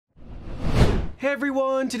Hey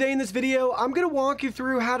everyone, today in this video, I'm going to walk you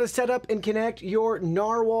through how to set up and connect your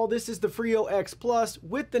Narwal. This is the Freo X Plus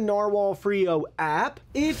with the Narwal Freo app.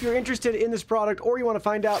 If you're interested in this product or you want to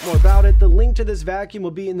find out more about it, the link to this vacuum will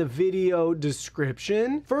be in the video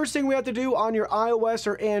description. First thing we have to do on your iOS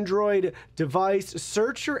or Android device,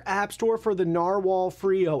 search your app store for the Narwal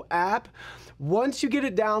Freo app. Once you get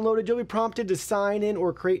it downloaded, you'll be prompted to sign in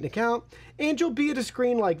or create an account, and you'll be at a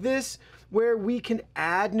screen like this where we can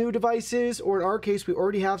add new devices, or in our case, we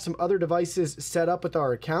already have some other devices set up with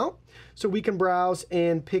our account, so we can browse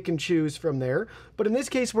and pick and choose from there. But in this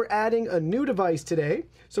case, we're adding a new device today,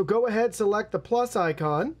 so go ahead, select the plus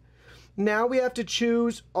icon. Now we have to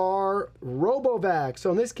choose our RoboVac.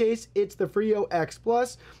 So in this case, it's the Freo X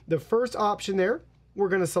Plus. The first option there, we're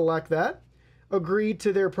going to select that. Agree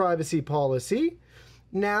to their privacy policy.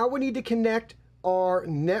 Now we need to connect our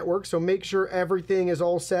network, so make sure everything is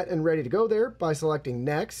all set and ready to go there by selecting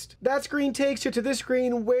next. That screen takes you to this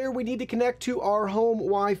screen where we need to connect to our home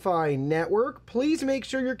Wi-Fi network. Please make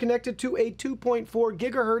sure you're connected to a 2.4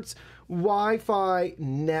 gigahertz Wi-Fi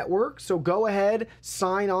network. So go ahead,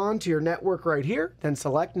 sign on to your network right here, then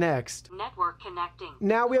select next. Network connecting.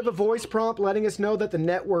 Now we have a voice prompt letting us know that the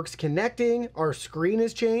network's connecting. Our screen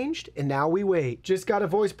has changed, and now we wait. Just got a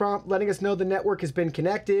voice prompt letting us know the network has been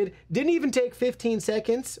connected. Didn't even take 15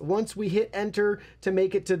 seconds once we hit enter to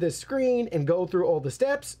make it to this screen and go through all the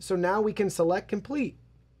steps. So now we can select complete.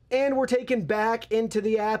 And we're taken back into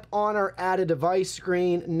the app on our add a device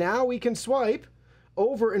screen. Now we can swipe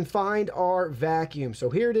over and find our vacuum. So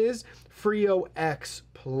here it is, Freo X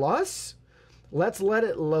Plus. Let's let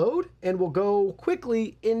it load, and we'll go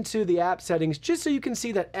quickly into the app settings just so you can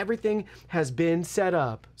see that everything has been set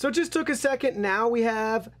up. So it just took a second. Now we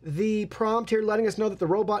have the prompt here letting us know that the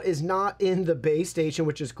robot is not in the base station,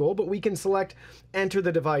 which is cool, but we can select enter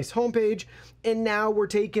the device homepage, and now we're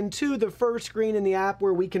taken to the first screen in the app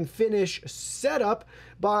where we can finish setup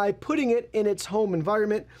by putting it in its home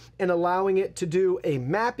environment and allowing it to do a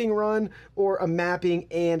mapping run or a mapping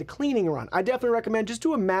and cleaning run. I definitely recommend just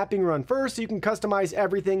do a mapping run first so you can customize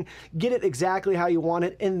everything, get it exactly how you want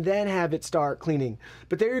it, and then have it start cleaning.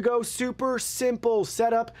 But there you go, super simple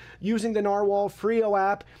setup using the Narwal Freo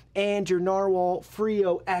app and your Narwal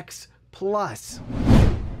Freo X Plus.